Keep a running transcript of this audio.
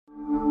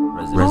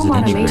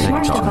residential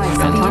tech talk,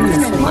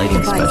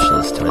 lighting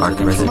specialist,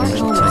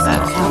 residential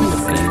tech.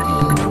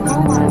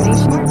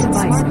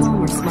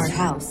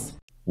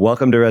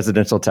 Welcome to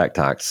Residential Tech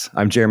Talks.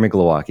 I'm Jeremy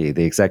Glowacki,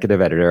 the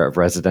executive editor of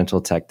Residential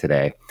Tech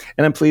Today,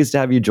 and I'm pleased to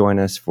have you join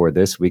us for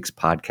this week's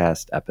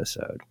podcast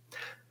episode.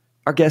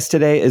 Our guest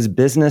today is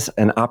business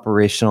and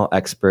operational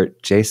expert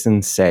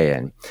Jason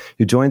Sayen,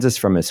 who joins us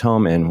from his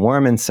home in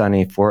warm and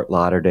sunny Fort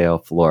Lauderdale,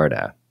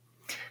 Florida.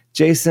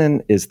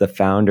 Jason is the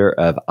founder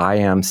of I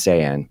Am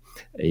Sayen,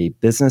 a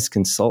business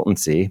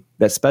consultancy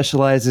that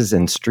specializes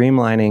in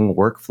streamlining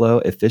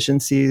workflow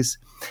efficiencies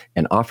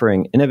and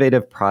offering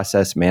innovative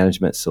process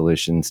management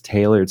solutions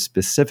tailored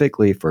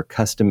specifically for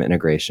custom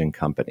integration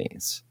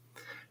companies.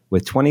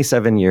 With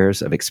 27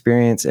 years of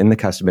experience in the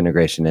custom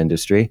integration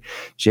industry,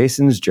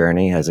 Jason's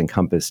journey has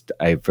encompassed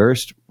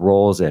diverse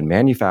roles in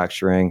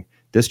manufacturing,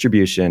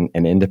 distribution,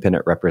 and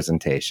independent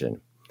representation.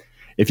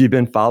 If you've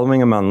been following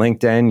him on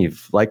LinkedIn,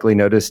 you've likely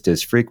noticed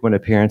his frequent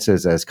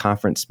appearances as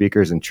conference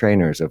speakers and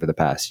trainers over the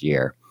past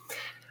year.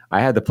 I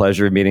had the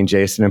pleasure of meeting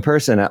Jason in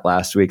person at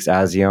last week's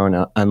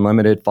ASION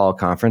Unlimited Fall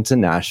Conference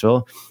in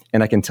Nashville,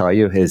 and I can tell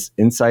you his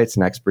insights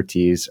and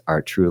expertise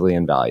are truly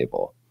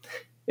invaluable.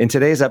 In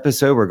today's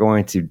episode, we're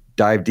going to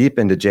dive deep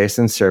into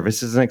Jason's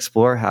services and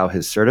explore how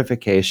his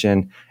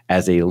certification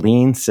as a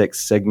Lean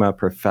Six Sigma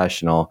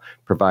professional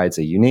provides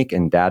a unique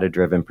and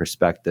data-driven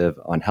perspective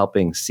on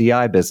helping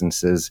CI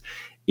businesses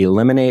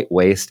eliminate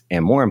waste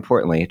and, more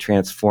importantly,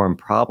 transform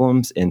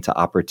problems into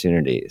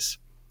opportunities.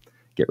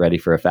 Get ready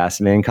for a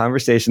fascinating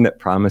conversation that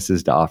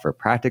promises to offer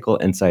practical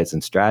insights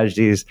and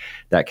strategies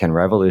that can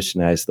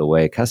revolutionize the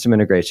way custom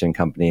integration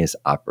companies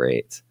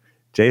operate.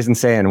 Jason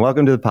Sayen,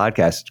 welcome to the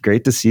podcast. It's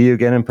great to see you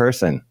again in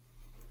person.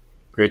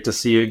 Great to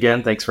see you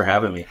again. Thanks for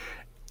having me.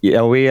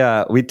 Yeah,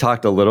 we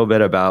talked a little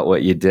bit about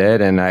what you did,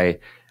 and I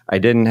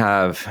didn't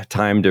have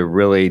time to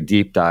really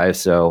deep dive.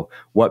 So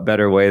what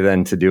better way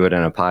than to do it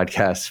in a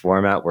podcast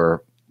format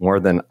where more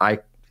than I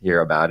hear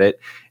about it.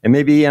 And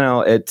maybe,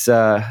 it's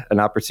an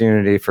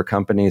opportunity for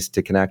companies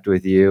to connect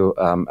with you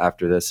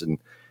after this and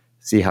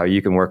see how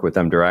you can work with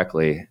them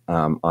directly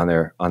on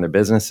their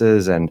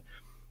businesses and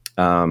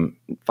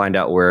find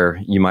out where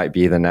you might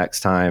be the next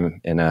time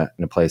in a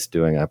place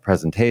doing a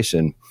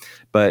presentation.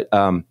 But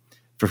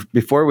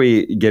before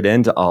we get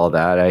into all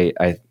that,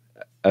 I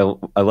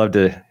love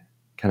to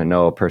kind of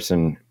know a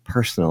person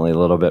personally a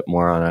little bit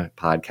more on a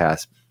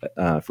podcast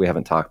if we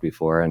haven't talked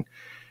before. And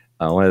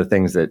one of the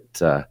things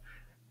that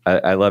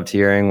I loved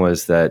hearing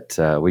was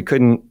that we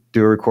couldn't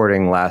do a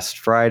recording last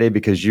Friday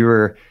because you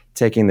were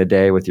taking the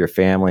day with your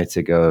family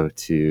to go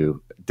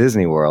to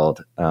Disney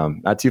World,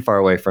 not too far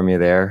away from you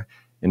there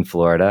in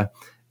Florida,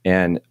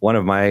 and one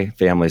of my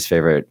family's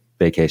favorite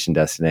vacation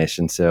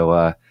destinations.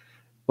 So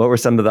what were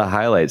some of the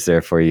highlights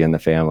there for you and the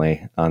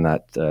family on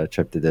that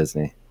trip to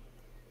Disney?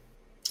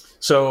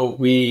 So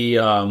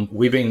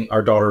we've been,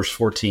 our daughter's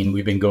 14.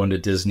 We've been going to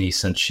Disney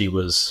since she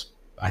was,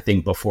 I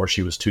think, before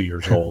she was 2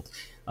 years old.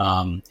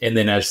 And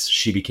then as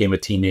she became a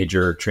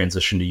teenager,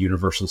 transitioned to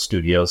Universal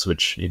Studios,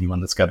 which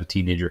anyone that's got a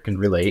teenager can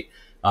relate.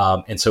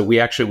 And so we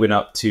actually went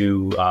up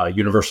to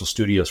Universal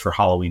Studios for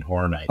Halloween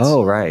Horror Nights.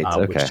 Oh, right.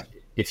 Okay. Which,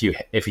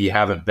 if you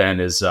haven't been,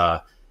 is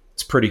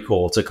it's pretty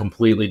cool. It's a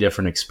completely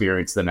different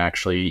experience than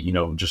actually,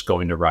 just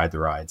going to ride the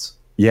rides.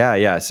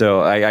 Yeah.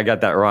 So I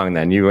got that wrong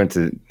then. You went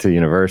to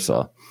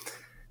Universal.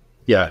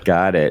 Yeah.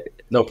 Got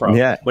it. No problem.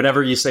 Yeah.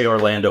 Whenever you say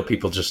Orlando,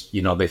 people just,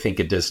 they think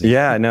of Disney.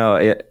 Yeah,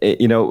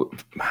 no,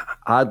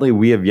 oddly,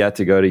 we have yet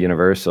to go to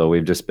Universal.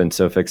 We've just been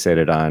so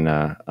fixated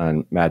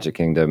on Magic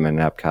Kingdom and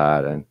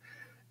Epcot and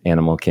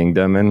Animal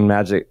Kingdom and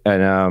Magic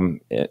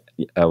and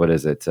what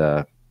is it?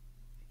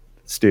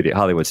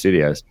 Hollywood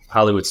Studios.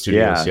 Hollywood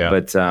Studios. Yeah.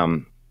 But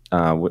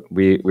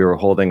we were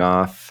holding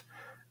off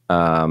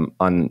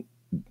on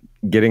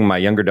getting my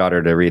younger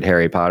daughter to read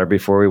Harry Potter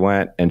before we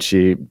went, and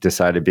she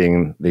decided,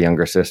 being the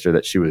younger sister,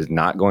 that she was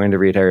not going to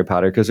read Harry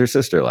Potter because her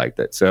sister liked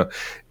it. So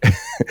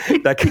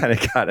that kind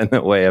of got in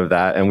the way of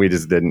that, and we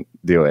just didn't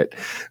do it.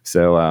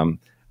 So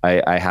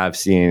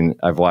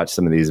I've watched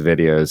some of these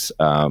videos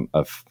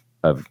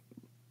of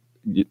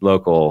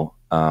local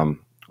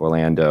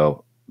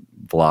Orlando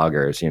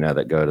vloggers,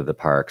 that go to the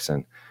parks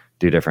and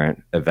do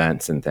different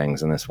events and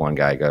things. And this one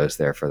guy goes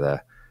there for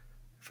the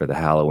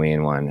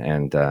Halloween one,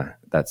 and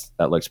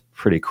that looks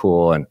pretty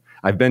cool. And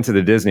I've been to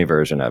the Disney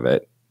version of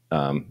it.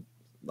 A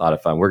lot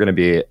of fun. We're going to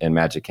be in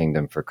Magic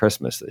Kingdom for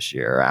Christmas this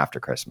year, or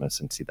after Christmas,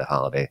 and see the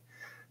holiday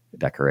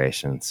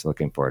decorations.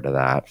 Looking forward to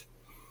that.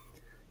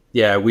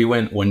 Yeah, we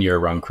went 1 year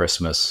around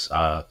Christmas.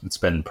 It's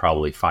been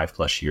probably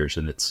 5+ years,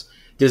 and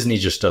Disney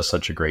just does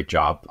such a great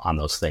job on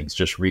those things,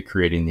 just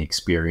recreating the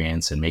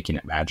experience and making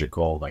it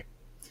magical. Like,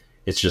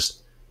 they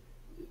just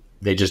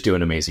do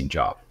an amazing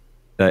job.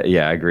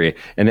 Yeah, I agree.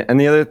 And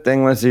the other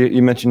thing was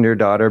you mentioned your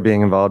daughter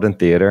being involved in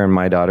theater, and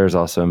my daughter's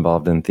also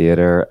involved in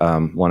theater.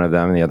 One of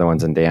them, and the other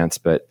one's in dance.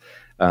 But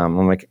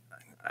I'm like,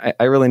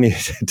 I really need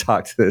to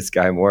talk to this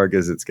guy more,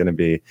 because it's going to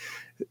be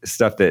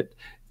stuff that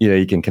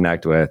you can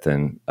connect with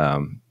and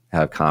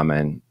have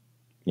common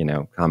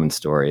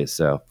stories.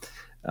 So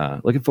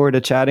looking forward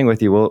to chatting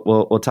with you.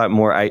 We'll talk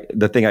more.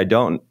 The thing I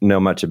don't know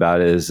much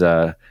about is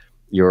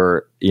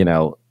your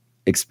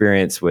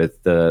experience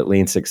with the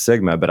Lean Six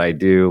Sigma, but I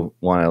do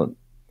want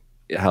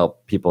to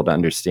help people to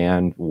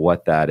understand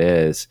what that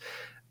is.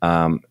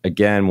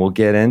 Again, we'll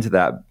get into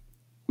that.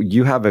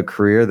 You have a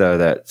career though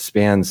that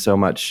spans so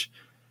much.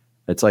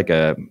 It's like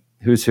a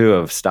who's who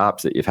of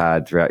stops that you've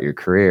had throughout your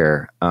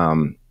career.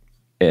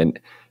 And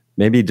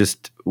maybe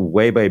just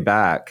way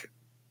back,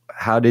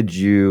 how did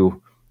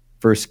you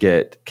first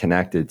get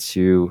connected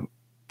to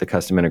the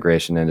custom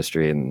integration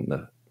industry and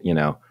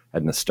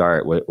at the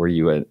start? Were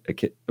you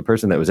a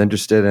person that was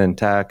interested in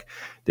tech?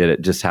 Did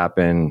it just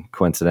happen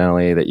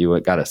coincidentally that you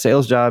got a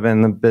sales job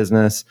in the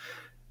business?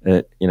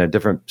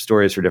 Different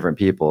stories for different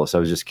people. So I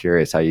was just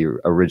curious how you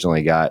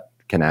originally got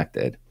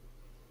connected.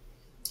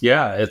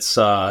 Yeah, it's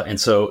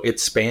and so it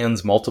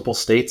spans multiple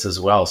states as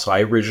well. So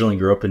I originally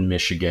grew up in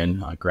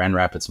Michigan, Grand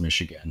Rapids,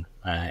 Michigan,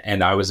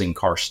 and I was in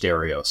car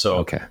stereo. So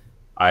okay.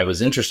 I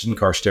was interested in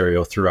car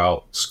stereo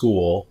throughout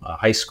school,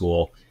 high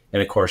school.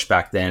 And of course,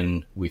 back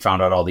then we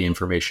found out all the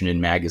information in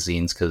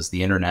magazines because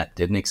the internet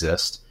didn't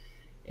exist.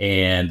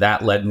 And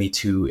that led me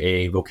to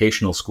a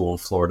vocational school in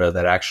Florida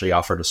that actually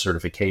offered a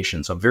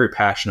certification. So I'm very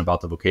passionate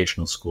about the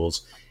vocational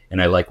schools,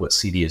 and I like what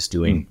CD is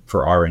doing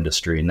for our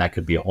industry. And that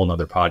could be a whole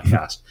nother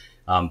podcast.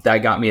 That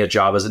got me a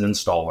job as an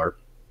installer.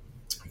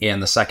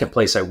 And the second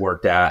place I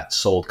worked at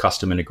sold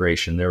custom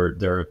integration.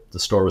 The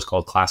store was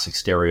called Classic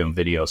Stereo and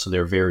Video. So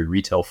they're very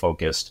retail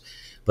focused,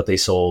 but they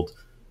sold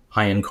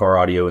high-end car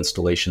audio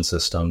installation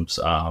systems,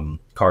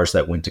 cars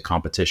that went to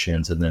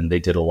competitions. And then they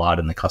did a lot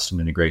in the custom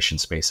integration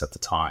space at the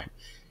time.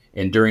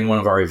 And during one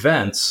of our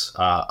events,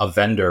 a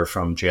vendor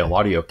from JL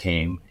Audio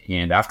came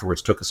and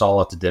afterwards took us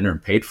all out to dinner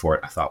and paid for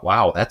it. I thought,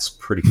 wow, that's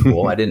pretty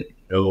cool. I didn't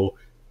know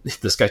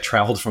this guy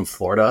traveled from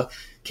Florida,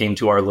 came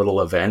to our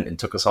little event and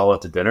took us all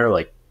out to dinner.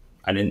 Like,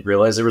 I didn't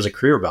realize there was a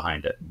career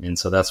behind it. And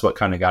so that's what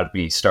kind of got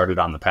me started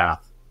on the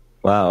path.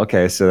 Wow.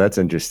 Okay. So that's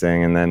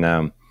interesting. And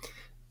then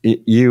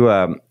you,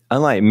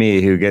 unlike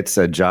me, who gets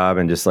a job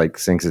and just like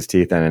sinks his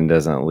teeth in and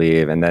doesn't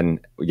leave, and then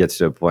gets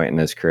to a point in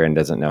his career and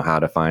doesn't know how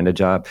to find a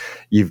job,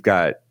 you've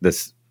got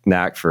this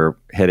knack for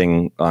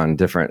hitting on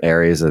different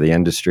areas of the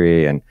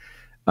industry. And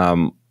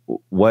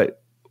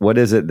what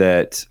is it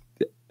that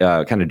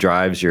kind of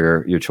drives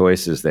your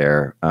choices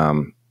there?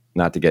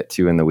 Not to get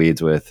too in the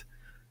weeds with,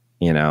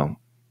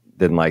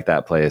 didn't like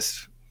that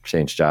place,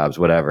 changed jobs,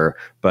 whatever.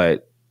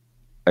 But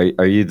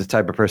are you the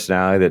type of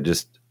personality that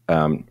just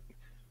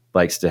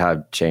likes to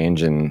have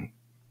change and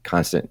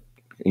constant,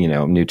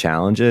 new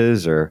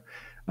challenges? Or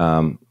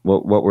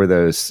what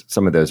were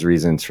some of those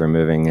reasons for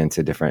moving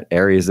into different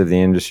areas of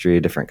the industry,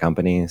 different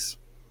companies?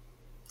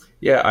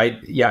 Yeah,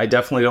 I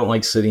definitely don't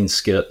like sitting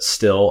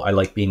still. I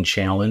like being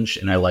challenged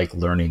and I like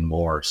learning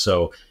more.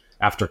 So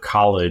after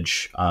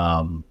college,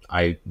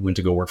 I went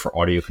to go work for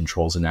Audio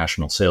Control as a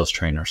national sales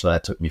trainer. So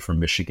that took me from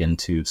Michigan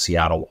to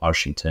Seattle,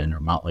 Washington,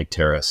 or Mount Lake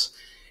Terrace.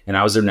 And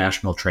I was their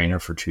national trainer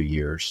for 2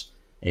 years.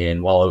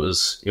 And while it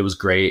was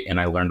great and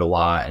I learned a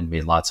lot and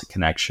made lots of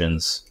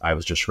connections, I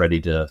was just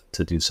ready to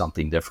do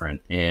something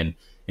different. And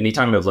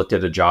anytime I've looked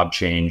at a job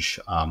change,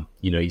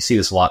 you see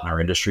this a lot in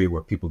our industry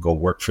where people go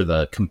work for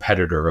the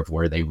competitor of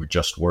where they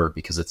just were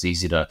because it's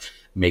easy to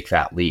make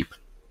that leap.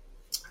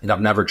 And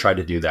I've never tried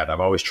to do that. I've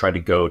always tried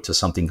to go to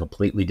something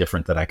completely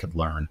different that I could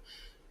learn.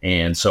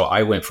 And so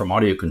I went from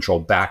audio control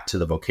back to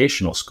the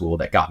vocational school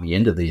that got me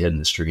into the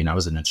industry. And I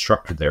was an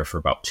instructor there for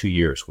about 2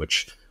 years,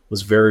 which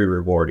was very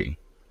rewarding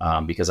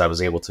because I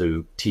was able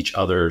to teach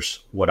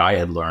others what I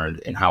had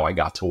learned and how I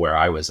got to where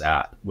I was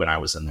at when I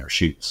was in their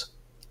shoes.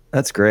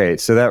 That's great.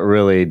 So that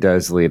really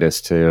does lead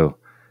us to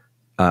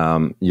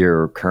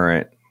your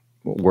current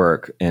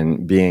work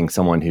and being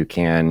someone who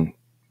can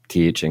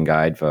teach and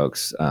guide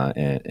folks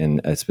in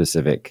a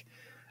specific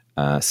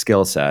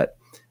skill set.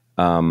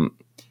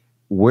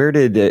 Where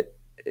did it,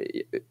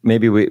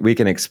 maybe we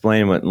can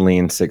explain what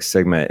Lean Six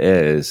Sigma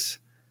is,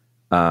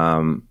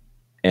 and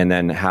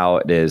then how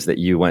it is that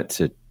you went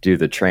to do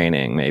the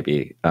training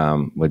maybe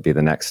would be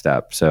the next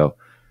step. So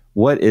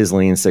what is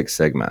Lean Six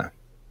Sigma?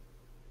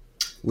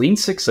 Lean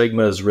Six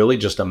Sigma is really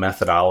just a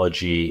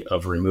methodology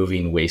of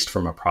removing waste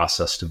from a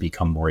process to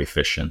become more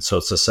efficient. So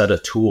it's a set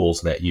of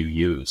tools that you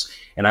use.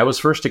 And I was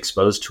first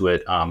exposed to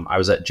it. I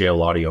was at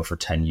JL Audio for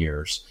 10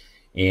 years.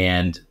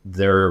 And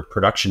their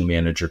production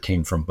manager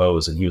came from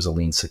Bose, and he was a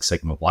Lean Six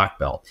Sigma black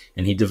belt.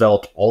 And he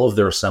developed all of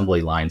their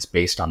assembly lines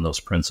based on those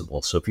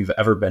principles. So if you've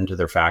ever been to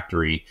their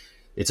factory,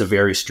 it's a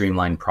very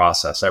streamlined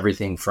process.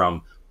 Everything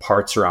from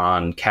parts are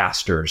on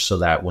casters so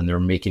that when they're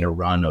making a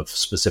run of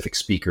specific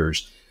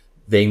speakers,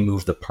 they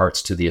move the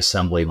parts to the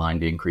assembly line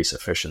to increase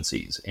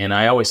efficiencies. And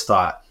I always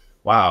thought,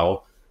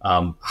 wow,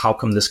 how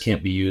come this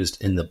can't be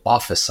used in the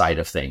office side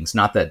of things?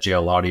 Not that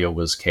JL Audio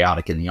was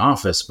chaotic in the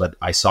office, but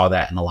I saw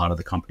that in a lot of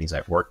the companies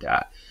I've worked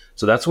at.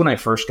 So that's when I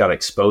first got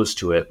exposed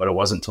to it, but it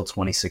wasn't until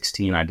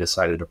 2016 I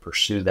decided to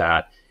pursue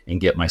that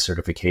and get my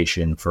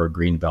certification for a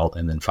green belt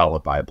and then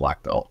followed by a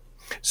black belt.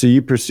 So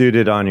you pursued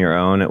it on your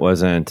own? It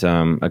wasn't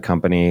a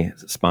company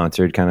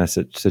sponsored kind of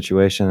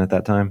situation at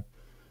that time?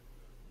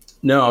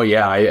 No,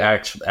 yeah, I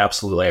actually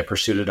absolutely. I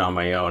pursued it on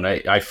my own.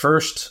 I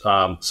first,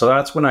 so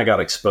that's when I got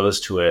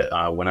exposed to it.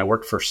 When I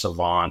worked for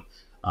Savant,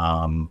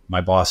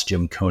 my boss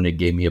Jim Koenig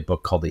gave me a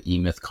book called The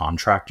E-Myth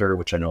Contractor,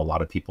 which I know a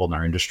lot of people in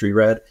our industry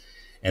read,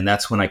 and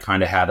that's when I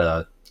kind of had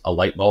a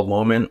light bulb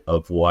moment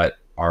of what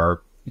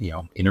our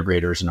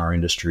integrators in our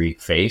industry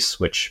face,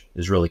 which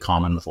is really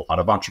common with a lot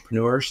of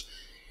entrepreneurs.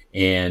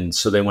 And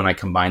so then when I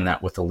combined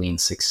that with the Lean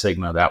Six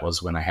Sigma, that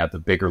was when I had the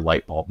bigger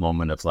light bulb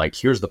moment of like,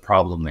 here's the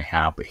problem they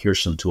have, but here's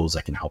some tools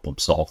that can help them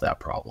solve that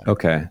problem.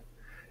 Okay.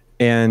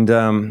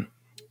 And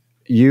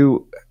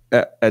you,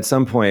 at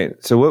some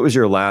point, so what was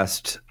your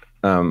last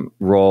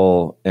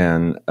role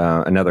in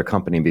another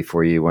company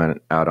before you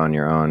went out on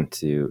your own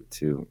to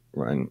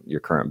run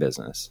your current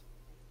business?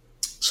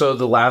 So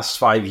the last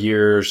 5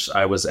 years,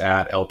 I was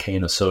at LK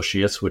and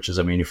Associates, which is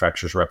a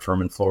manufacturer's rep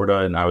firm in Florida,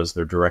 and I was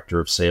their director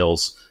of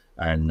sales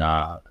and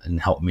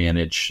helped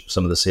manage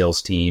some of the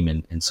sales team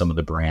and some of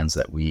the brands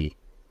that we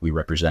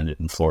represented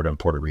in Florida and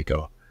Puerto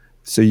Rico.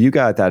 So you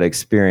got that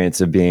experience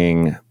of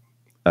being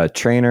a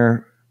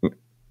trainer,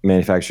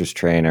 manufacturer's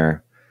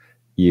trainer.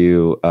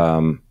 You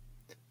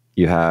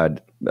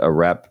had a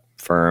rep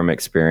firm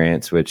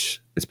experience,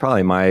 which is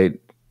probably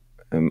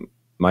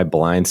my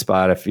blind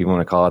spot, if you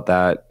want to call it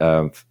that,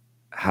 of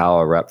how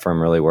a rep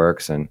firm really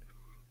works. And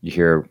you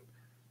hear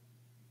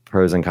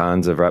pros and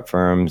cons of rep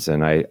firms,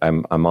 and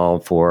I'm all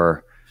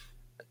for,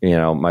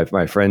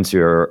 my friends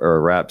who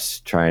are reps,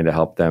 trying to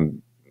help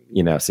them,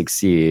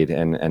 succeed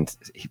and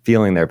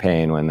feeling their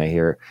pain when they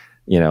hear,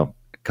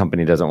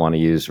 company doesn't want to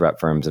use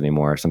rep firms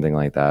anymore or something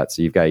like that.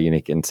 So you've got a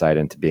unique insight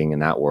into being in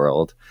that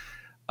world.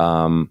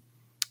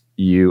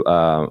 You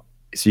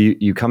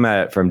come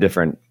at it from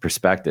different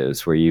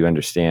perspectives where you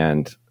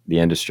understand the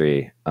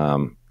industry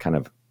kind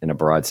of in a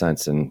broad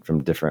sense and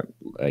from different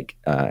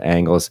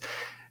angles.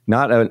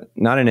 Not an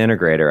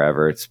integrator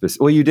ever.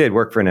 Well, you did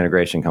work for an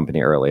integration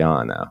company early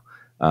on, though.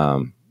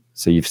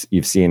 So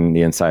you've seen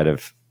the inside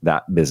of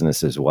that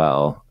business as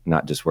well,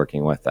 not just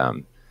working with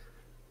them.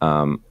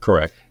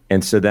 Correct.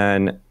 And so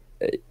then,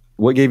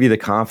 what gave you the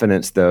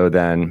confidence, though?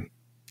 Then,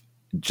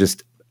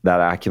 just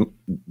that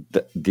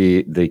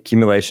the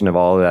accumulation of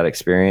all of that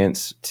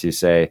experience to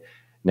say,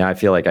 now I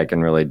feel like I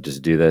can really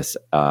just do this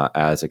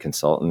as a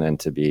consultant and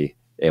to be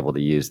able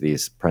to use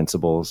these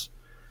principles.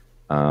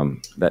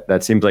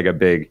 That seems like a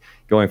big,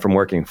 going from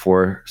working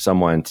for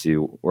someone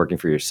to working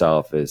for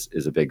yourself is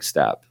a big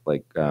step.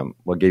 Like,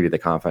 what gave you the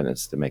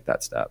confidence to make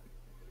that step?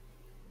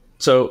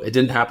 So it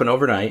didn't happen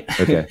overnight.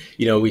 Okay.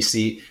 We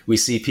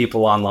see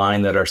people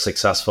online that are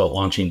successful at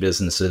launching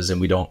businesses,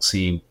 and we don't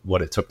see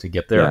what it took to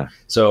get there. Yeah.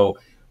 So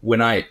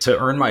to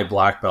earn my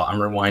black belt, I'm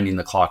rewinding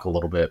the clock a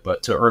little bit,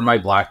 but to earn my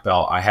black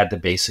belt, I had to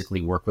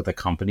basically work with a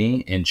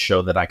company and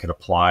show that I could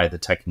apply the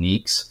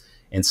techniques.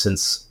 And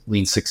since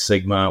Lean Six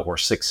Sigma or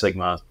Six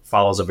Sigma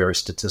follows a very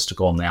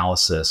statistical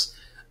analysis,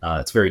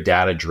 it's very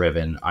data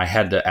driven. I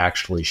had to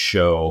actually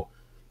show,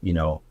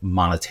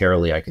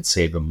 monetarily I could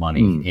save them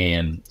money.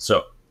 And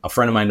so a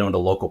friend of mine owned a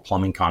local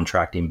plumbing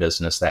contracting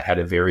business that had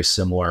a very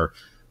similar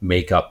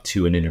makeup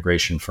to an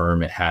integration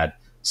firm. It had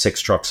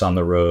 6 trucks on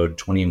the road,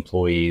 20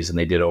 employees, and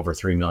they did over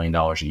 $3 million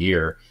a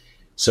year.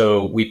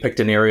 So we picked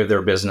an area of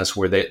their business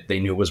where they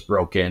knew was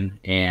broken,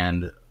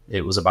 and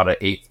it was about an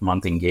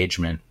 8-month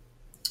engagement.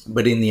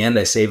 But in the end,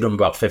 I saved them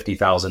about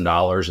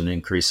 $50,000 and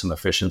increased some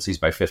efficiencies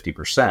by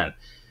 50%.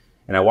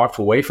 And I walked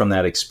away from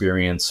that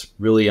experience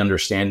really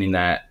understanding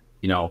that,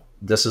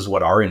 this is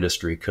what our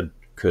industry could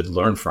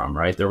learn from,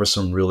 right? There was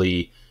some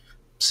really,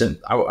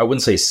 I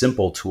wouldn't say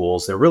simple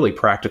tools. They're really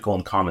practical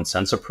and common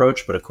sense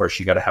approach, but of course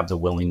you got to have the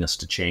willingness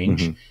to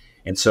change. Mm-hmm.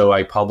 And so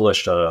I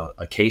published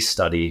a case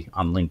study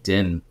on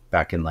LinkedIn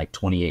back in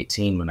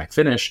 2018 when I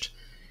finished.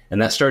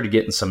 And that started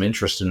getting some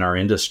interest in our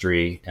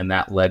industry. And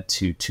that led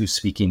to 2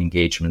 speaking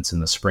engagements in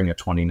the spring of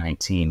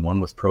 2019, one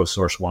with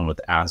ProSource, one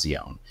with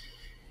Azione.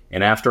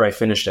 And after I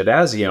finished at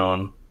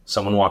Azione,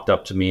 someone walked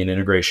up to me, an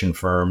integration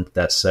firm,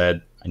 that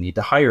said, I need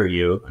to hire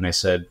you. And I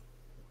said,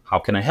 how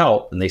can I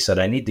help? And they said,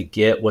 I need to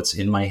get what's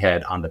in my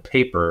head onto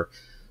paper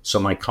so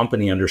my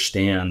company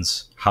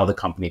understands how the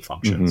company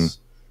functions.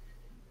 Mm-hmm.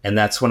 And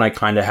that's when I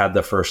kind of had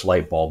the first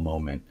light bulb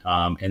moment.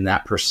 And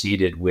that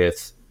proceeded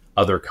with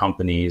other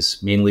companies,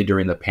 mainly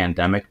during the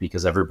pandemic,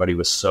 because everybody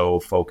was so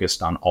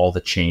focused on all the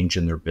change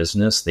in their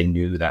business. They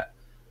knew that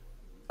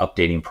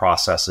updating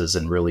processes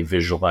and really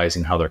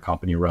visualizing how their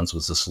company runs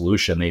was the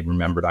solution. They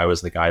remembered I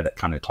was the guy that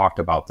kind of talked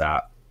about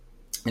that.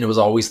 And it was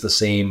always the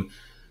same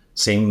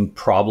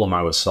problem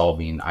I was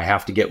solving. I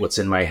have to get what's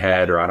in my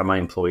head or out of my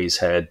employee's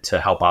head to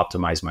help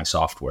optimize my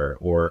software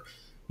or,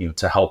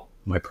 to help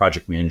my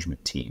project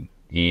management team.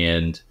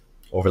 And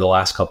over the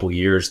last couple of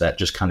years, that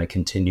just kind of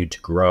continued to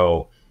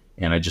grow.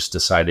 And I just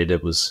decided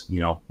it was,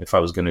 if I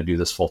was going to do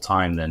this full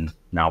time, then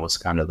now was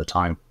kind of the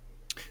time.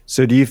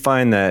 So do you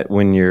find that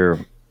when you're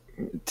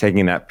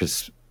taking that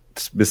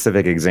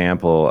specific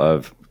example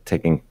of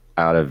taking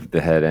out of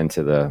the head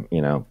into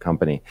the,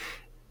 company,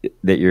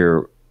 that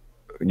you're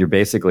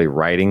basically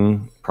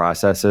writing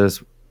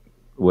processes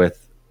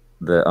with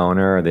the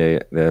owner or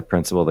the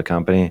principal of the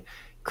company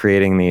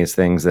creating these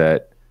things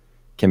that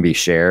can be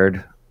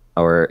shared,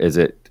 or is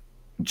it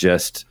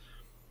just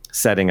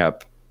setting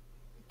up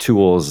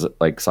tools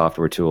like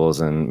software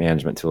tools and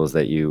management tools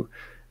that you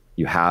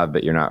have,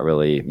 but you're not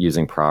really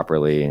using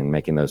properly, and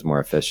making those more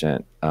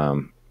efficient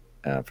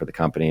for the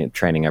company and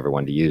training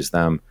everyone to use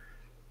them?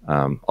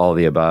 All of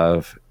the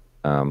above?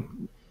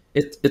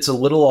 It's a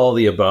little all of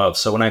the above.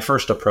 So when I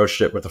first approached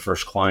it with the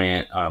first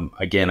client,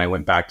 again, I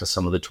went back to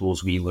some of the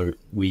tools we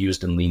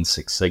used in Lean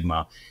Six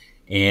Sigma.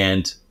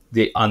 And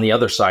on the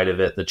other side of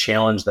it, the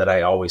challenge that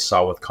I always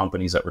saw with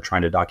companies that were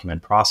trying to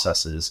document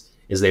processes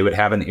is they would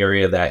have an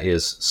area that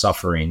is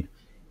suffering.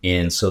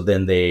 And so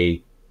then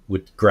they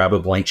would grab a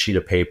blank sheet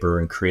of paper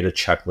and create a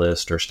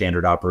checklist or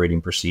standard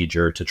operating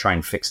procedure to try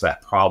and fix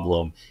that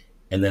problem.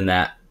 And then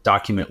that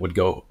document would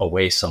go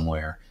away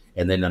somewhere.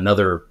 And then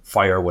another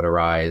fire would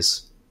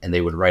arise and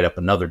they would write up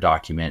another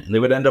document. And they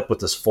would end up with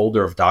this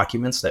folder of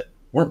documents that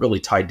weren't really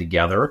tied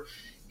together,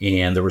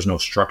 and there was no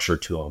structure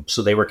to them.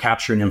 So they were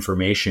capturing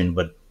information,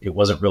 but it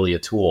wasn't really a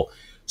tool.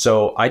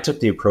 So I took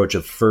the approach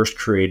of first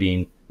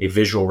creating a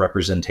visual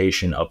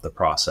representation of the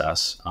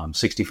process.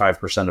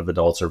 65% of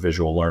adults are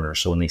visual learners.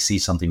 So when they see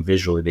something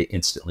visually, they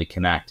instantly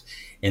connect,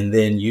 and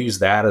then use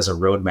that as a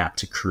roadmap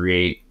to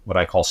create what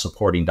I call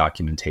supporting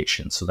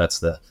documentation. So that's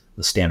the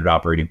standard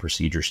operating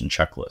procedures and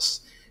checklists.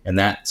 And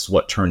that's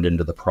what turned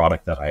into the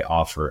product that I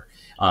offer.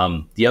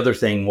 The other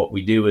thing, what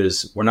we do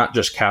is we're not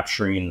just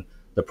capturing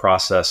the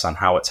process on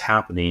how it's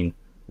happening.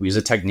 We use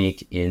a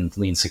technique in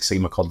Lean Six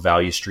Sigma called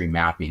value stream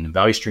mapping. And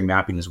value stream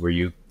mapping is where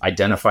you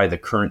identify the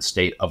current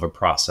state of a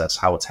process,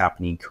 how it's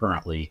happening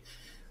currently,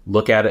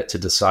 look at it to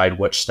decide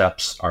which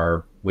steps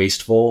are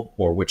wasteful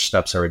or which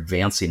steps are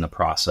advancing the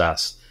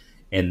process,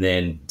 and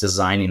then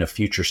designing a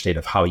future state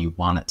of how you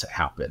want it to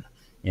happen.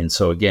 And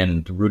so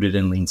again, rooted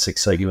in Lean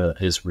Six Sigma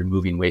is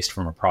removing waste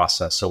from a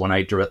process. So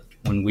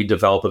when we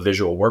develop a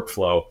visual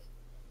workflow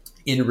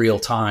in real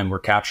time, we're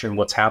capturing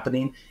what's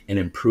happening and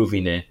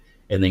improving it,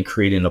 and then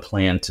creating a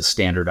plan to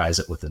standardize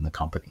it within the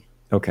company.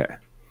 Okay.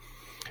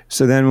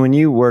 So then when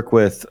you work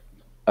with,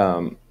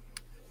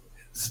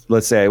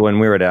 let's say when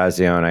we were at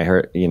Azion,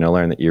 I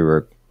learned that you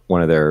were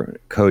one of their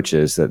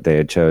coaches that they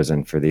had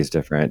chosen for these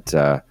different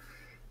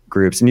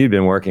groups, and you've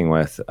been working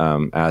with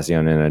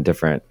Azion in a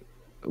different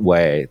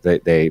way.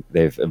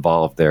 They've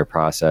evolved their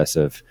process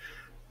of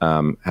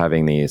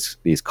having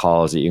these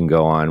calls that you can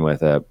go on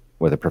with a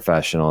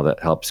professional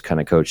that helps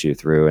kind of coach you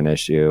through an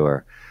issue,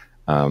 or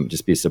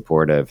just be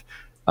supportive.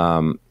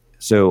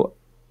 So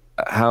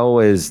how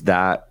is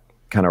that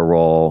kind of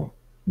role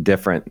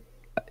different?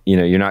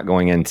 You're not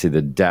going into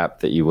the depth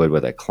that you would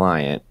with a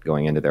client,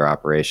 going into their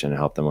operation and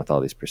help them with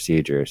all these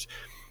procedures.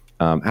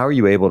 How are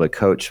you able to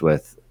coach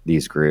with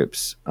these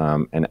groups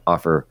and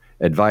offer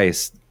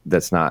advice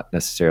that's not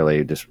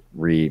necessarily just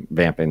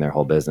revamping their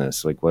whole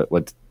business? Like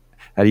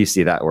how do you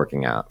see that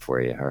working out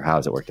for you, or how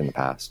has it worked in the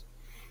past?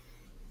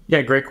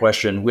 Yeah, great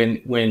question.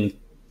 When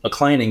a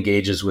client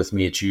engages with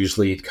me, it's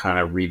usually kind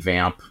of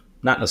revamp,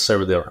 not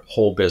necessarily their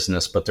whole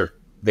business, but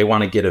they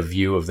want to get a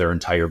view of their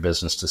entire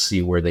business to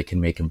see where they can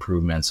make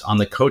improvements. On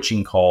the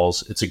coaching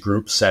calls, it's a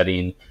group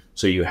setting.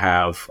 So you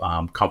have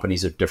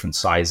companies of different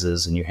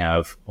sizes, and you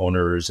have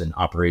owners and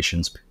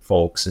operations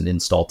folks and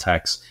install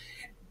techs.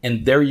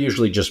 And they're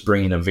usually just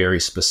bringing a very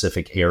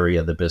specific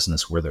area of the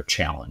business where they're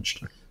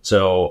challenged.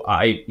 So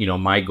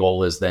my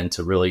goal is then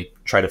to really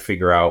try to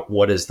figure out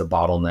what is the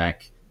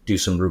bottleneck, do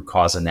some root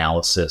cause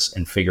analysis,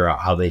 and figure out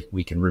how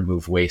we can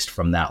remove waste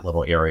from that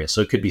little area.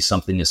 So it could be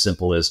something as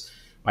simple as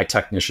my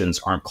technicians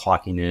aren't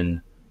clocking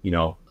in,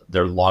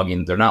 they're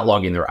not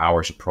logging their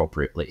hours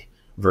appropriately,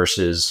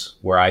 versus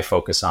where I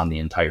focus on the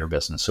entire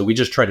business. So we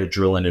just try to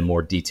drill in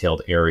more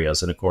detailed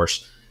areas. And of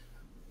course,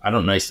 I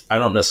don't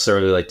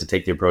necessarily like to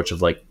take the approach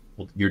of like,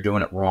 well, you're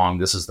doing it wrong,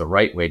 this is the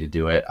right way to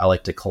do it. I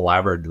like to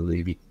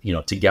collaboratively,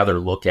 together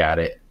look at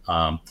it,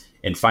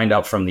 and find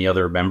out from the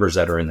other members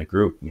that are in the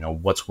group,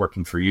 what's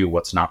working for you,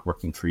 what's not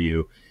working for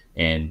you,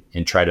 and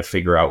try to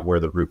figure out where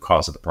the root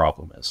cause of the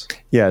problem is.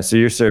 Yeah. So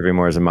you're serving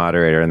more as a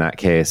moderator in that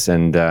case,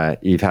 and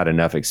you've had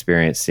enough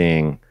experience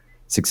seeing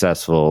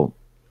successful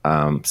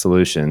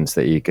solutions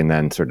that you can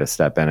then sort of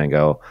step in and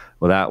go,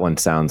 well, that one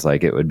sounds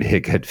like it would be a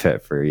good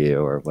fit for you,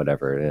 or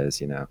whatever it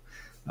is,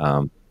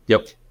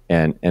 Yep.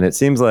 And it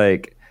seems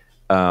like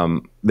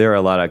there are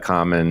a lot of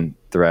common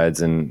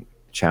threads and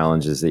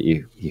challenges that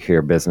you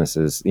hear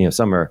businesses,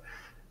 some are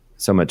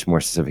so much more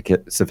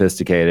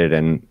sophisticated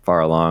and far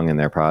along in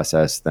their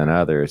process than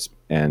others.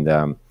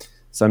 And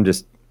some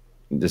just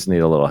need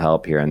a little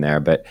help here and there.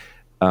 But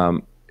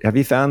have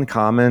you found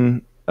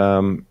common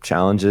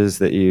challenges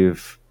that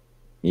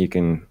you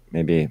can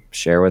maybe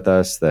share with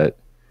us that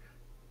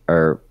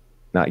are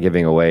not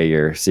giving away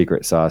your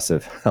secret sauce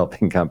of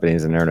helping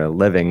companies and earn a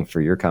living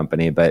for your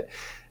company, but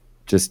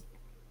just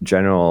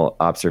general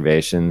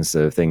observations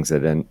of things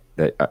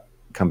that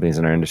companies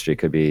in our industry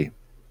could be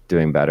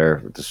doing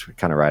better, just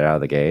kind of right out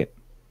of the gate?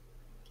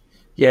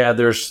 Yeah,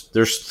 there's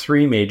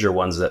three major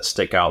ones that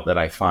stick out that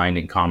I find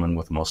in common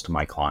with most of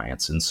my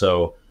clients. And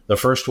so the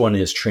first one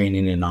is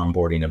training and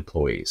onboarding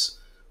employees.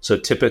 So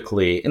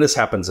typically, and this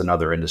happens in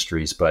other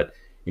industries, but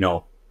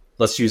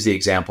let's use the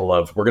example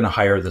of we're going to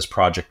hire this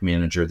project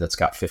manager that's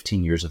got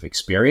 15 years of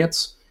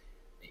experience.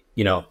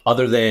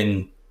 Other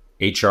than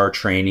HR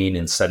training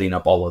and setting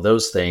up all of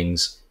those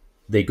things,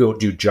 they go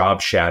do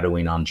job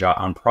shadowing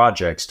on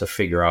projects to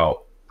figure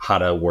out how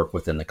to work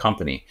within the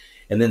company.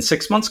 And then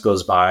 6 months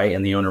goes by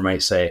and the owner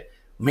might say,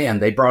 man,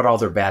 they brought all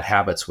their bad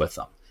habits with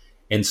them.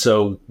 And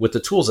so with the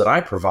tools that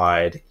I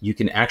provide, you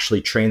can actually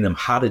train them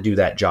how to do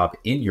that job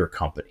in your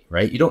company,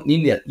 right? You don't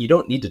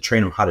need to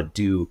train them how to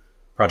do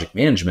project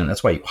management.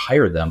 That's why you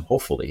hire them,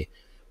 hopefully.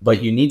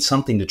 But you need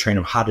something to train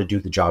them how to do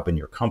the job in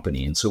your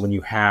company. And so when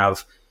you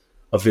have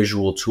a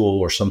visual tool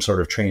or some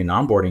sort of training and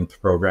onboarding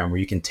program where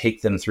you can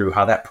take them through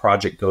how that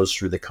project goes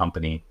through the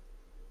company,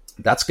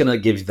 that's going to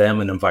give them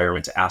an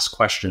environment to ask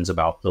questions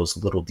about those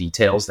little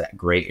details, that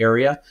gray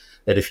area,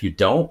 that if you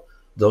don't,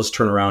 those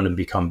turn around and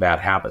become bad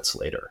habits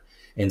later.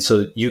 And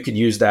so you could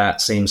use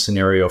that same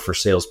scenario for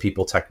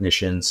salespeople,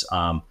 technicians.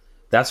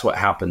 That's what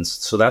happens.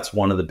 So that's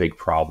one of the big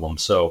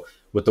problems. So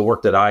with the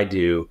work that I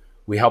do,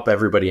 we help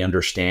everybody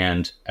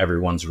understand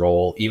everyone's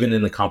role, even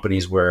in the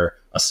companies where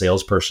a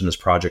salesperson is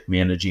project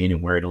managing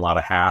and wearing a lot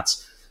of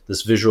hats.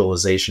 This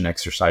visualization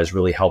exercise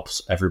really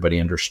helps everybody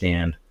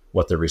understand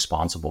what they're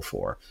responsible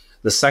for.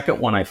 The second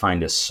one I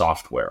find is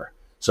software.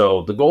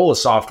 So the goal of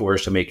software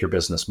is to make your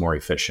business more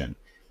efficient.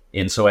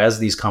 And so as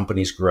these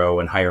companies grow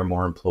and hire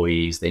more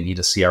employees, they need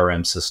a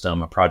CRM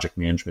system, a project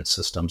management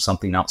system,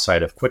 something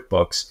outside of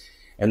QuickBooks.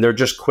 And they're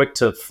just quick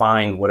to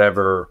find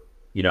whatever,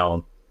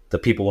 the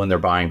people in their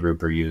buying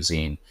group are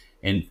using.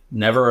 And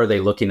never are they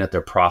looking at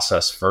their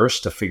process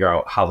first to figure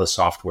out how the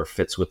software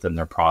fits within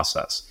their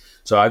process.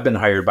 So I've been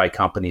hired by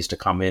companies to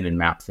come in and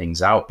map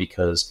things out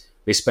because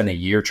they spend a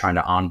year trying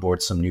to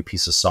onboard some new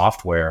piece of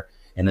software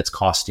and it's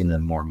costing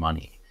them more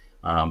money.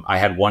 I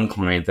had one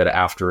client that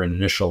after an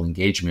initial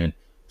engagement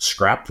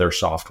scrapped their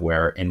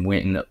software and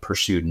went and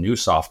pursued new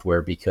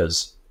software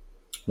because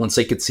once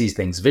they could see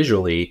things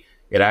visually,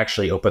 it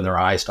actually opened their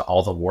eyes to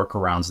all the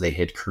workarounds they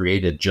had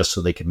created just so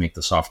they could make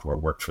the software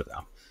work for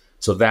them.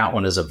 So that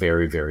one is a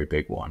very, very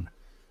big one.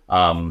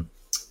 And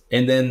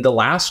then the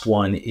last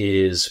one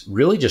is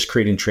really just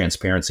creating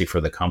transparency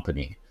for the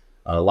company.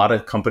 A lot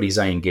of companies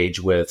I engage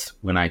with,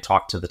 when I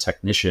talk to the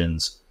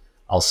technicians,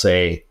 I'll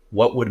say,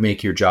 what would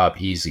make your job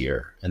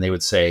easier? And they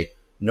would say,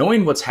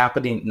 knowing what's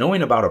happening,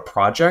 knowing about a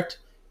project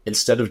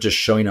instead of just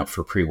showing up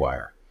for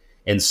pre-wire.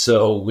 And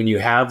so when you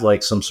have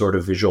like some sort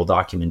of visual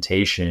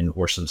documentation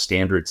or some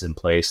standards in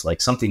place,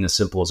 like something as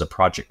simple as a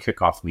project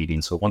kickoff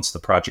meeting. So once the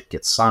project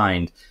gets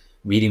signed,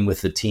 meeting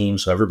with the team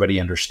so everybody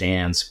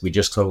understands, we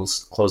just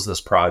close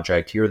this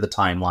project, here are the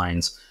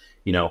timelines,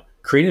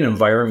 create an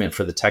environment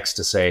for the techs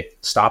to say,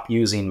 stop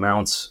using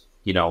mounts,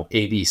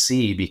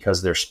 ABC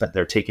because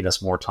they're taking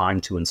us more time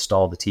to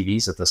install the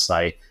TVs at the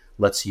site.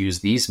 Let's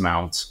use these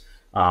mounts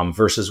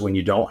versus when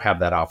you don't have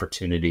that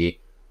opportunity,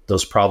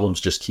 those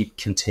problems just keep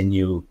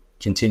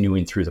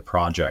continuing through the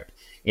project.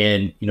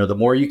 And, the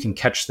more you can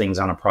catch things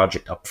on a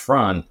project up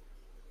front,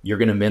 you're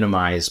going to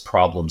minimize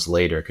problems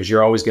later because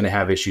you're always going to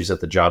have issues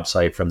at the job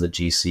site from the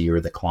GC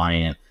or the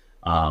client,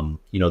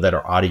 that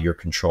are out of your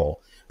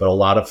control. But a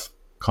lot of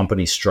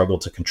companies struggle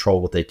to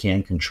control what they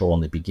can control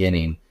in the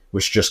beginning,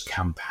 which just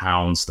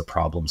compounds the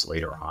problems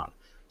later on.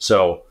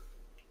 So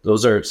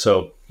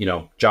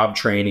job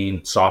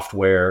training,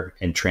 software,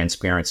 and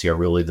transparency are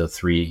really the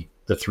three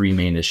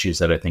main issues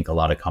that I think a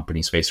lot of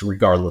companies face,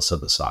 regardless of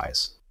the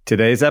size.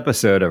 Today's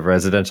episode of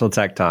Residential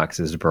Tech Talks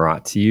is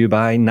brought to you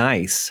by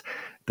NICE,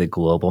 the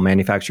global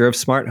manufacturer of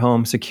smart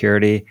home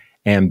security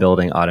and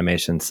building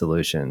automation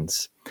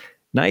solutions.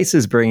 NICE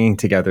is bringing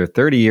together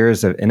 30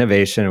 years of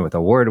innovation with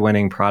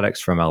award-winning products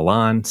from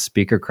Elan,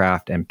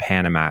 Speakercraft, and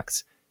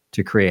Panamax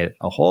to create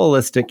a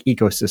holistic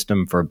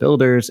ecosystem for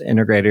builders,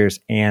 integrators,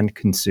 and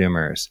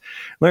consumers.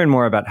 Learn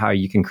more about how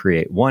you can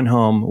create one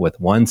home with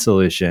one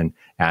solution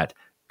at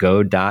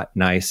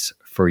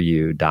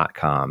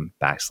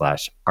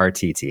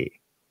go.niceforyou.com/RTT.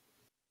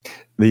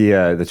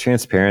 The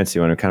transparency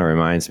one, it kind of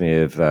reminds me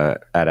of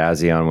at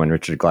Azion when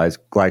Richard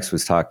Gleiks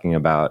was talking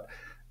about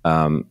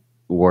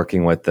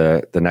working with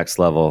the next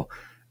level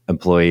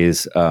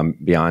employees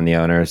beyond the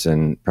owners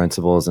and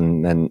principals,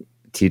 and then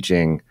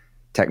teaching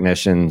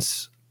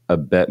technicians a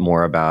bit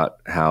more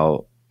about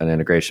how an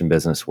integration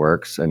business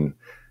works. And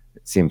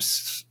it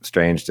seems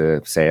strange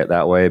to say it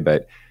that way,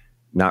 but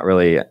not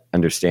really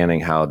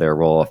understanding how their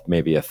role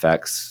maybe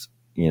affects,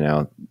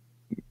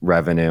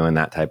 revenue and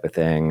that type of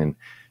thing. And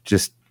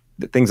just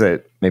the things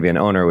that maybe an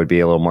owner would be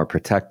a little more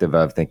protective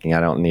of, thinking I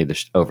don't need to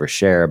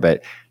overshare,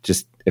 but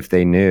just if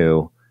they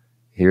knew,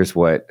 here's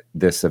what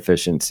this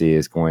efficiency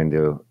is going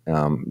to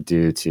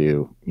do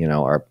to,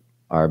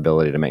 our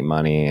ability to make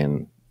money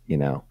and,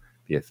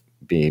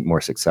 be more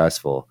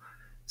successful.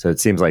 So it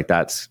seems like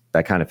that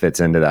kind of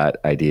fits into that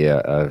idea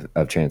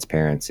of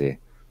transparency.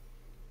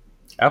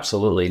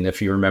 Absolutely. And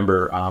if you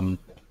remember,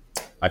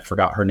 I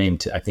forgot her name.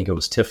 I think it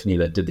was Tiffany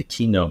that did the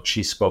keynote.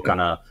 She spoke on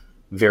a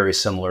very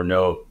similar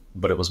note,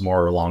 but it was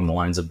more along the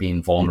lines of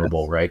being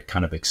vulnerable, right?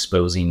 Kind of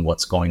exposing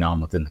what's going on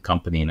within the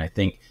company. And I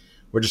think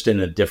we're just in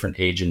a different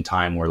age and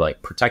time where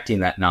like protecting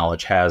that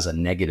knowledge has a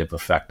negative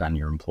effect on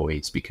your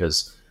employees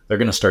because they're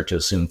going to start to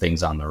assume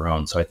things on their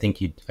own. So I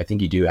think you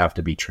do have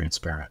to be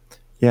transparent.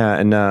 Yeah.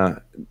 And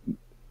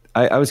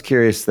I was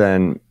curious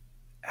then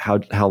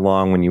how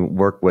long when you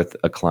work with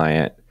a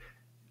client,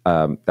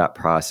 that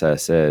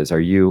process is. Are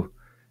you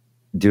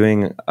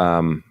doing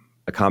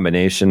a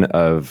combination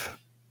of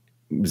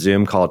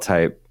Zoom call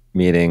type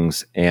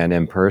meetings and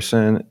in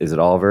person? Is it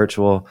all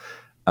virtual?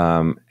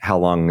 How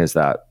long is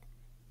that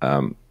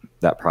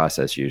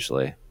process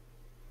usually?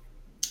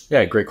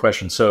 Yeah, great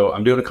question. So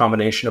I'm doing a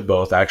combination of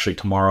both. Actually,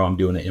 tomorrow I'm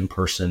doing an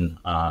in-person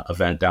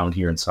event down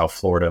here in South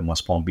Florida in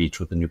West Palm Beach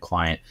with a new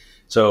client.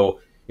 So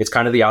it's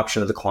kind of the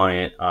option of the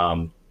client.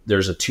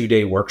 There's a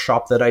 2-day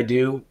workshop that I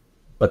do,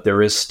 but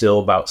there is still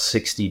about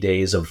 60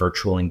 days of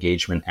virtual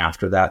engagement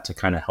after that to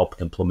kind of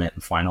help implement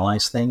and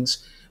finalize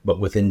things.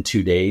 But within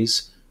 2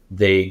 days,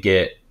 they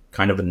get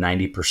kind of a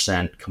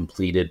 90%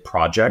 completed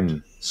project.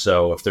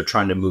 So if they're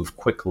trying to move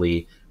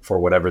quickly for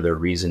whatever their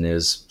reason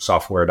is,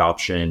 software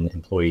adoption,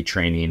 employee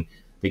training,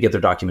 they get their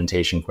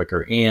documentation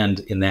quicker. And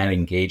in that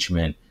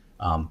engagement,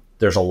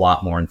 there's a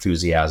lot more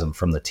enthusiasm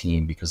from the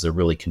team because they're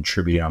really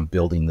contributing on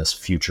building this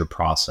future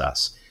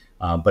process.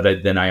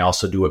 But then I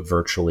also do it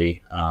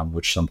virtually,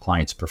 which some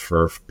clients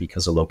prefer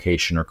because of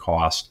location or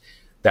cost.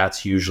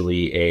 That's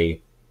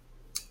usually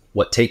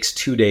what takes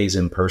 2 days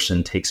in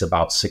person takes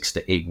about 6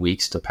 to 8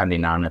 weeks,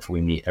 depending on if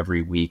we meet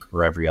every week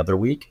or every other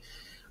week.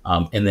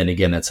 And then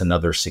again, that's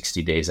another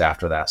 60 days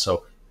after that.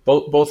 So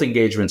both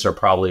engagements are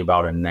probably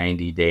about a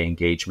 90-day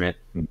engagement.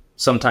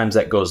 Sometimes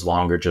that goes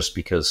longer just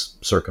because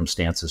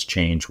circumstances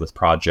change with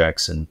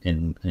projects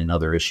and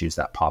other issues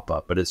that pop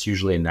up. But it's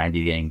usually a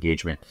 90-day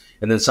engagement.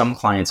 And then some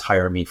clients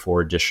hire me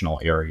for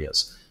additional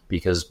areas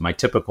because my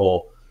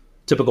typical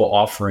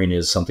offering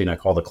is something I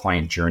call the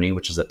client journey,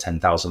 which is a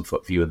 10,000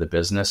 foot view of the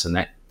business. And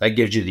that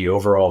gives you the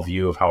overall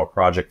view of how a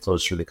project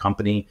flows through the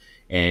company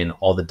and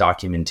all the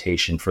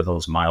documentation for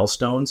those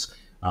milestones.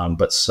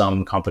 But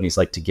some companies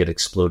like to get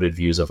exploded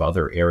views of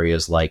other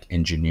areas like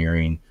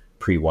engineering,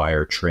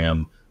 pre-wire,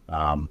 trim.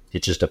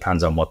 It just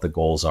depends on what the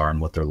goals are and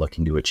what they're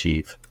looking to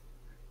achieve.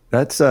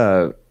 That's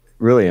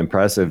really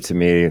impressive to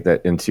me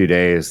that in 2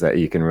 days that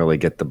you can really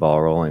get the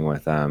ball rolling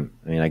with them.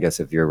 I mean, I guess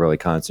if you're really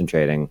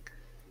concentrating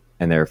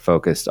and they're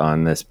focused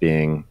on this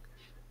being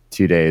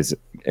 2 days,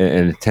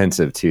 an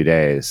intensive 2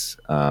 days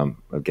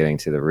of getting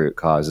to the root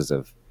causes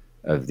of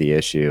the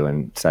issue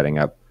and setting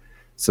up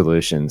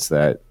solutions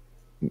that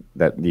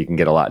you can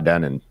get a lot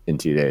done in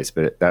 2 days.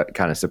 But that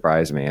kind of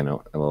surprised me a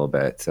little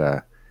bit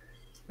that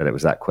it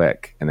was that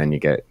quick. And then you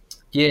get...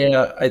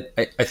 Yeah,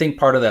 I think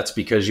part of that's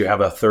because you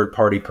have a third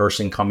party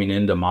person coming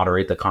in to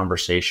moderate the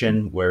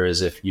conversation.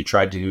 Whereas if you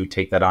try to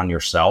take that on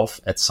yourself,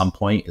 at some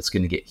point it's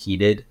going to get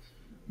heated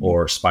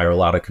or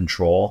spiral out of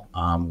control.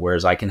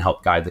 Whereas I can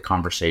help guide the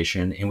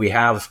conversation. And we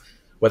have,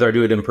 whether I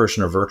do it in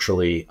person or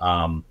virtually,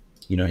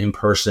 in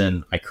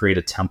person, I create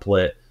a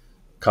template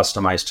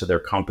customized to their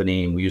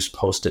company, and we use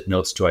Post-it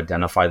notes to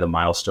identify the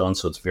milestones.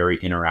 So it's very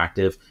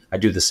interactive. I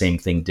do the same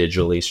thing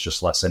digitally. It's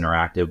just less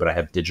interactive, but I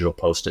have digital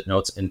Post-it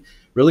notes. And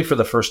really for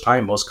the first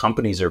time, most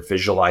companies are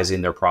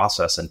visualizing their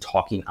process and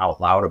talking out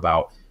loud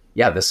about,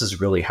 yeah, this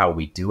is really how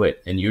we do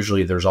it. And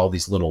usually there's all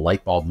these little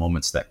light bulb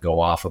moments that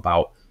go off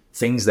about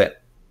things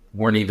that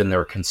weren't even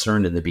their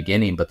concern in the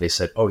beginning, but they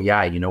said, oh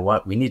yeah, you know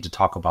what? We need to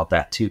talk about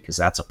that too, because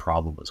that's a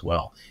problem as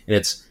well. And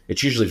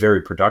it's usually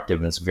very productive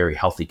and it's a very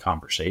healthy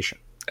conversation.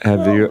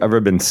 Have you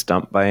ever been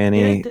stumped by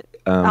any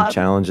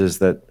challenges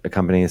that a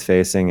company is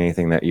facing?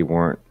 Anything that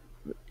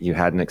you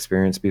hadn't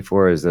experienced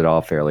before? Is it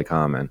all fairly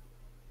common?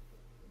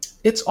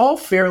 It's all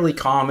fairly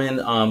common.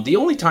 The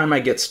only time I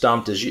get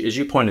stumped, as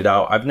you pointed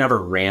out, I've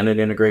never ran an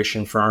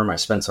integration firm. I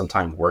spent some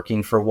time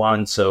working for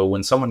one. So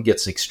when someone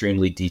gets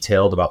extremely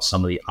detailed about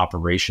some of the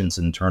operations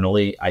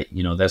internally,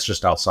 that's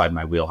just outside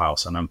my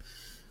wheelhouse. And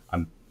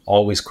I'm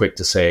always quick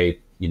to say,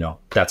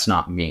 that's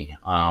not me.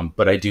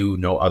 But I do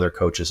know other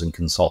coaches and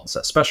consultants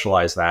that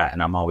specialize that,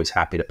 and I'm always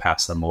happy to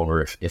pass them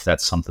over if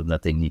that's something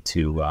that they need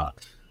to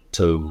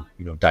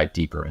dive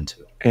deper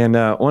into. And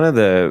one of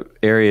the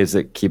areas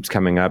that keeps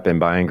coming up in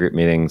buying group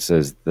meetings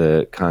is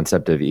the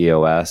concept of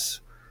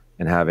EOS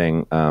and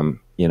having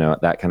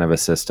that kind of a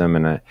system.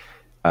 And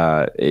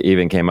it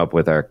even came up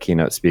with our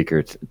keynote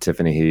speaker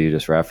Tiffany, who you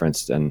just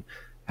referenced, and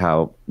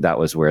how that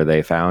was where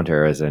they found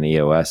her as an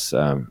EOS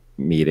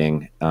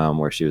meeting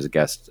where she was a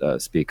guest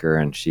speaker,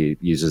 and she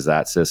uses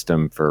that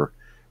system for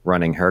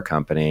running her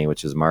company,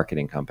 which is a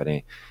marketing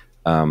company.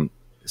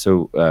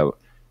 So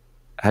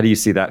how do you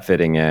see that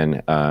fitting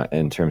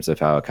in terms of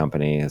how a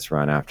company is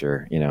run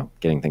after,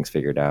 getting things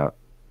figured out?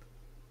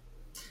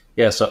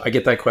 Yeah, so I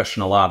get that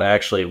question a lot. I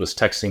actually was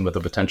texting with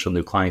a potential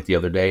new client the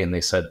other day, and they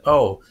said,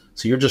 oh,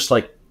 so you're just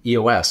like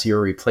EOS, you're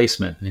a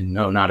replacement. And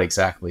no, not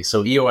exactly.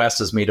 So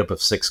EOS is made up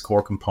of 6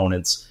 core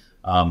components.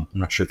 I'm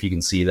not sure if you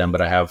can see them,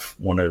 but I have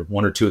one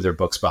or two of their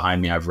books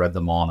behind me. I've read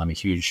them all, and I'm a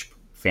huge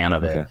fan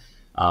of it.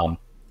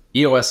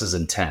 EOS is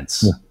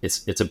intense. Yeah.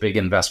 It's a big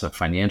investment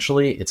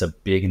financially. It's a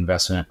big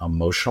investment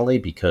emotionally,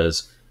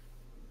 because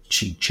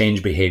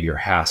change behavior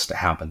has to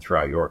happen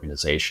throughout your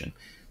organization.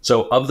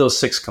 So of those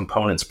 6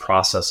 components,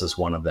 process is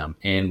one of them.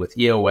 And with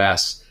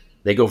EOS,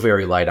 they go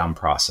very light on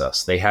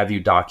process. They have you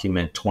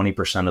document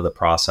 20% of the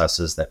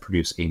processes that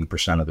produce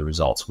 80% of the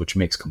results, which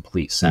makes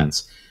complete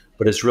sense.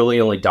 But it's really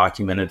only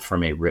documented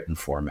from a written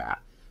format.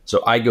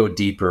 So I go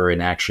deeper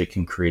and actually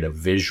can create a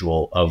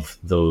visual of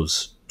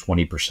those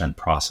 20%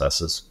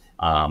 processes,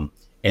 and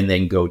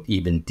then go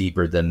even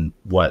deeper than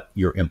what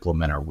your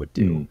implementer would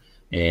do.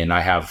 And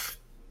I have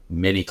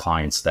many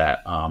clients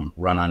that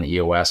run on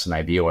EOS, and I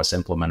have EOS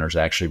implementers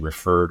actually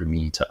refer to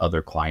me to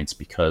other clients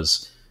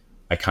because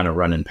I kind of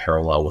run in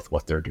parallel with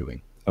what they're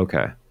doing.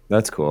 Okay.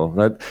 That's cool.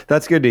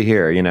 That's good to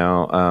hear,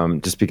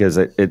 just because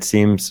it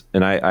seems,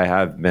 and I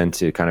have been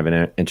to kind of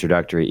an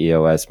introductory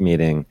EOS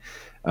meeting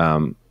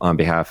on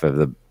behalf of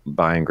the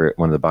buying group,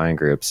 one of the buying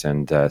groups.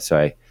 And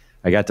so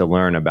I got to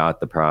learn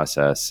about the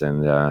process,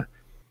 and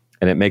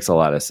it makes a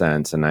lot of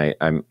sense. And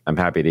I'm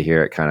happy to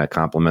hear it kind of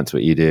complements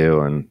what you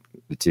do, and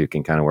the two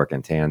can kind of work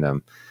in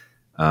tandem.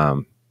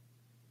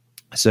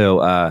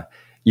 So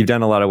you've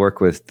done a lot of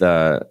work with,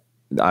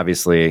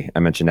 obviously I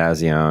mentioned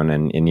Azione,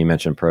 and you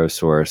mentioned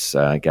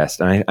ProSource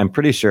guest. And I'm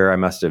pretty sure I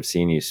must have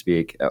seen you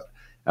speak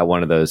at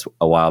one of those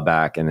a while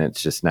back, and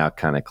it's just now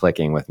kind of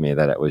clicking with me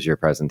that it was your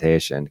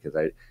presentation, because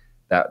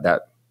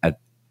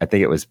I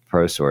think it was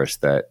ProSource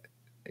that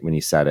when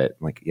you said it,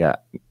 I'm like, yeah,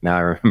 now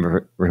I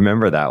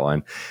remember that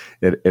one.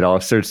 It all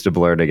starts to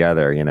blur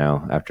together,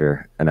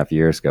 after enough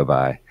years go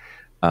by.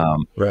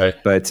 Right.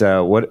 But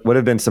what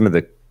have been some of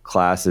the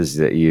classes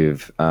that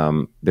you've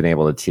been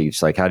able to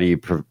teach? Like, how do you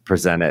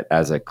present it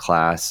as a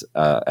class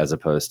as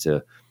opposed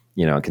to,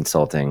 a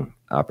consulting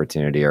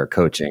opportunity or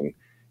coaching,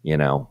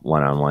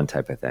 one-on-one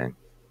type of thing?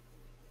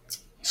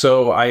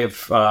 So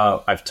I've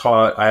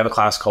taught. I have a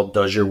class called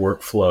 "Does Your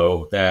Work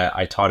Flow" that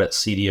I taught at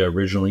CEDIA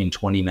originally in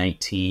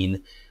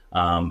 2019.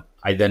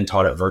 I then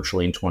taught it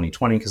virtually in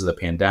 2020 because of the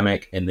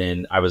pandemic, and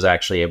then I was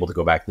actually able to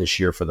go back this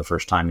year for the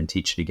first time and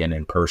teach it again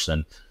in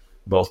person.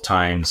 Both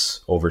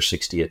times over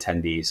 60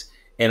 attendees,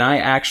 and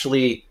I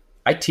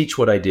teach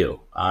what I do.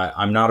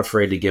 I'm not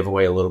afraid to give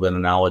away a little bit of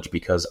knowledge,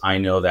 because I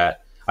know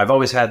that I've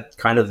always had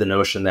kind of the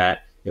notion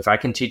that if I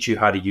can teach you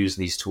how to use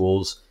these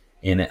tools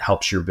and it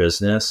helps your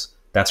business,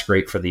 that's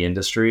great for the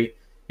industry.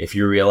 If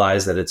you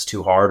realize that it's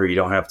too hard or you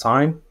don't have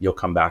time, you'll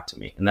come back to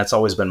me. And that's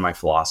always been my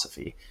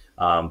philosophy.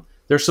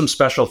 There's some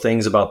special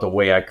things about the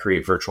way I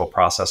create virtual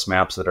process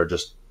maps that are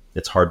just,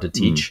 it's hard to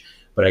teach.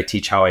 But I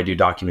teach how I do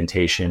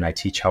documentation. I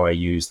teach how I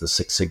use the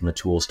Six Sigma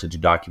tools to do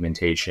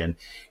documentation.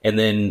 And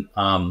then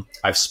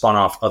I've spun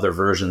off other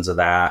versions of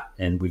that.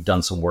 And we've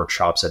done some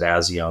workshops at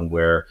Azione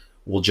where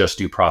we'll just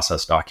do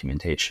process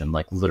documentation,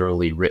 like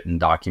literally written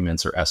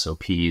documents or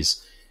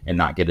SOPs, and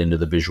not get into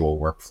the visual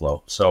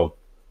workflow. So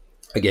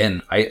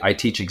again, I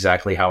teach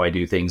exactly how I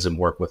do things and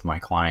work with my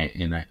client.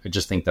 And I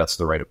just think that's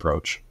the right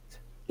approach.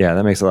 Yeah,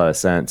 that makes a lot of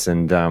sense.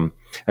 And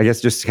I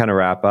guess just to kind of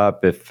wrap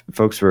up, if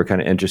folks were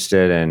kind of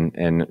interested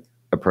in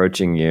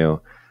approaching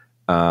you,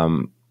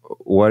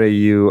 what are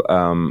your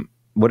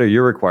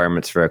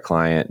requirements for a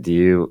client? Do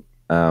you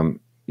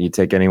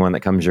take anyone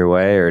that comes your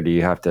way, or do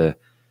you have to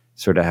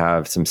sort of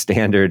have some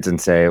standards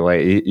and say,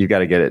 wait, you got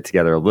to get it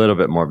together a little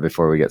bit more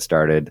before we get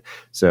started?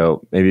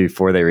 So maybe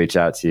before they reach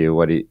out to you,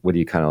 what do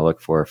you kind of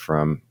look for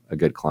from a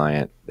good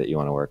client that you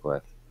want to work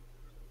with?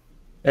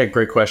 Hey,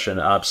 great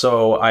question.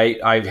 So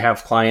I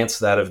have clients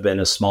that have been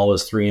as small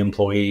as 3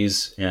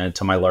 employees, and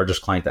to my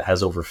largest client that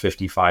has over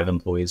 55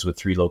 employees with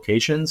 3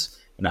 locations,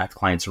 and I have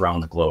clients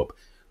around the globe.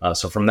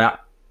 So from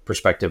that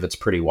perspective, it's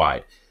pretty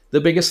wide. The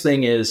biggest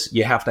thing is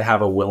you have to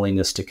have a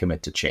willingness to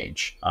commit to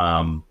change.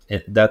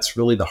 That's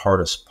really the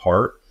hardest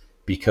part,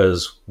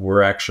 because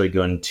we're actually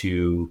going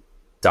to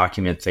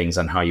document things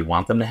on how you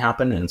want them to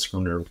happen, and it's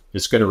going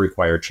to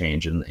require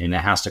change, and it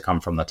has to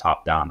come from the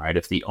top down, right?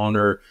 If the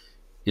owner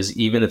is,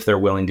 even if they're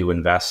willing to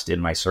invest in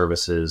my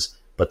services,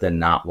 but then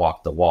not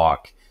walk the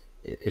walk,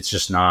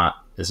 it's not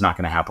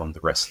going to happen with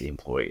the rest of the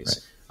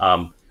employees.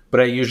 Right. But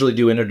I usually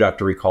do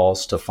introductory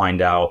calls to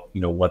find out,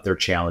 what their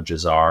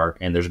challenges are.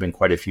 And there's been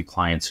quite a few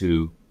clients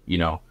who,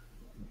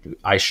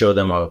 I show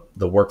them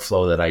the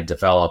workflow that I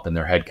develop, and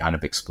their head kind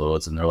of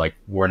explodes, and they're like,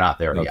 we're not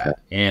there yet.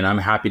 And I'm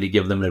happy to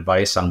give them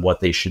advice on what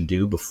they should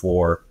do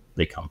before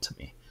they come to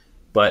me.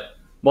 But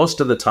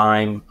most of the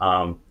time,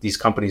 these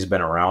companies have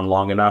been around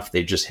long enough,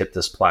 they just hit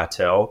this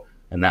plateau,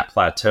 and that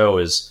plateau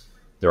is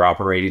they're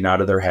operating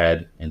out of their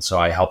head. And so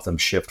I help them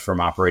shift from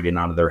operating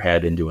out of their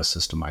head into a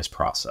systemized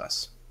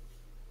process.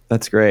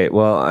 That's great.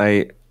 Well,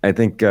 I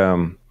think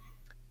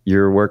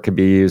your work could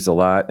be used a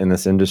lot in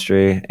this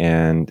industry,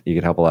 and you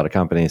could help a lot of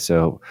companies.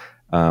 So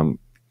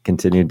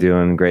continue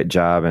doing a great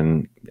job,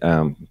 and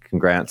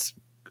congrats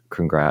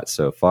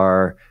so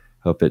far.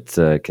 Hope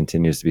it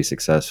continues to be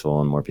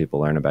successful and more people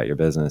learn about your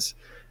business.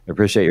 I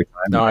appreciate your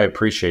time. No, I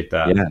appreciate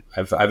that. Yeah.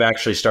 I've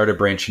actually started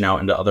branching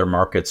out into other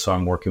markets. So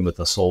I'm working with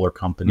a solar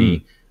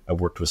company. I've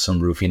worked with some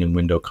roofing and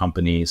window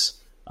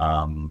companies,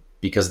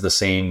 because the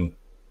same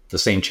the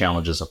same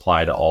challenges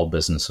apply to all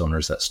business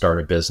owners that start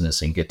a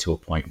business and get to a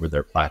point where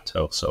they're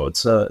plateau. So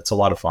it's a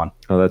lot of fun.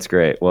 Oh, that's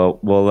great. Well,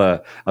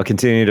 I'll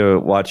continue to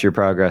watch your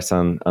progress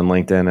on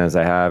LinkedIn as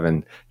I have,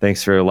 and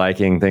thanks for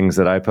liking things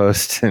that I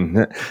post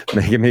and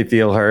making me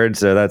feel heard.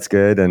 So that's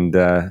good. And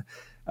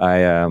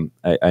I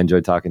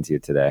enjoyed talking to you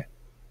today.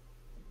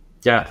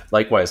 Yeah,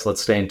 likewise.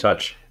 Let's stay in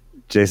touch.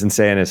 Jason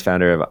Sayen is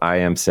founder of I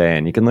Am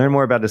Sayen. You can learn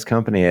more about his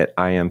company at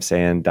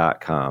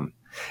iamsayen.com.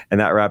 And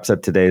that wraps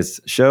up today's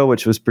show,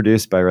 which was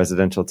produced by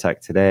Residential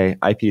Tech Today,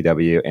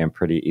 IPW, and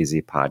Pretty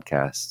Easy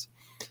Podcasts.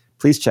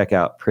 Please check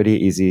out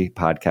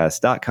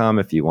prettyeasypodcast.com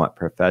if you want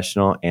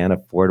professional and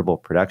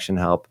affordable production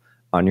help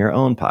on your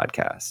own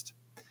podcast.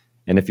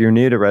 And if you're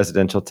new to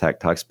Residential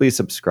Tech Talks, please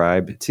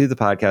subscribe to the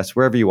podcast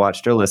wherever you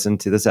watched or listened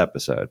to this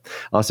episode.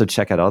 Also,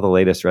 check out all the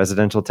latest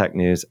residential tech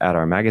news at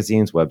our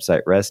magazine's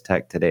website,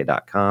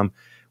 restechtoday.com,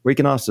 where you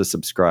can also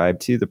subscribe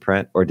to the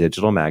print or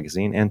digital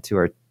magazine and to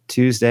our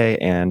Tuesday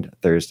and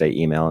Thursday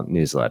email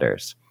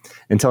newsletters.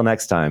 Until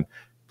next time,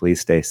 please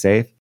stay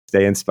safe,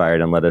 stay inspired,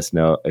 and let us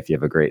know if you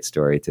have a great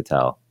story to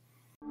tell.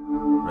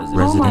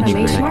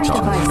 Residential Tech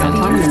Talk,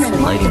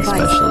 autonomous lighting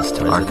specialist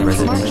to our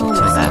residential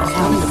tech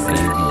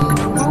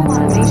Home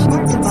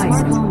automation,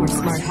 smart home or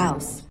smart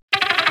house.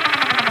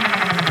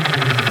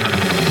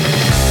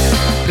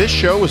 This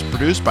show was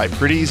produced by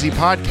Pretty Easy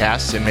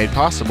Podcasts and made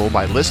possible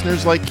by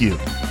listeners like you.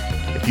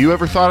 If you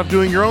ever thought of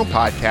doing your own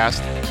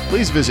podcast,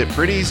 please visit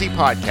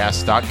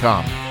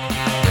prettyeasypodcast.com.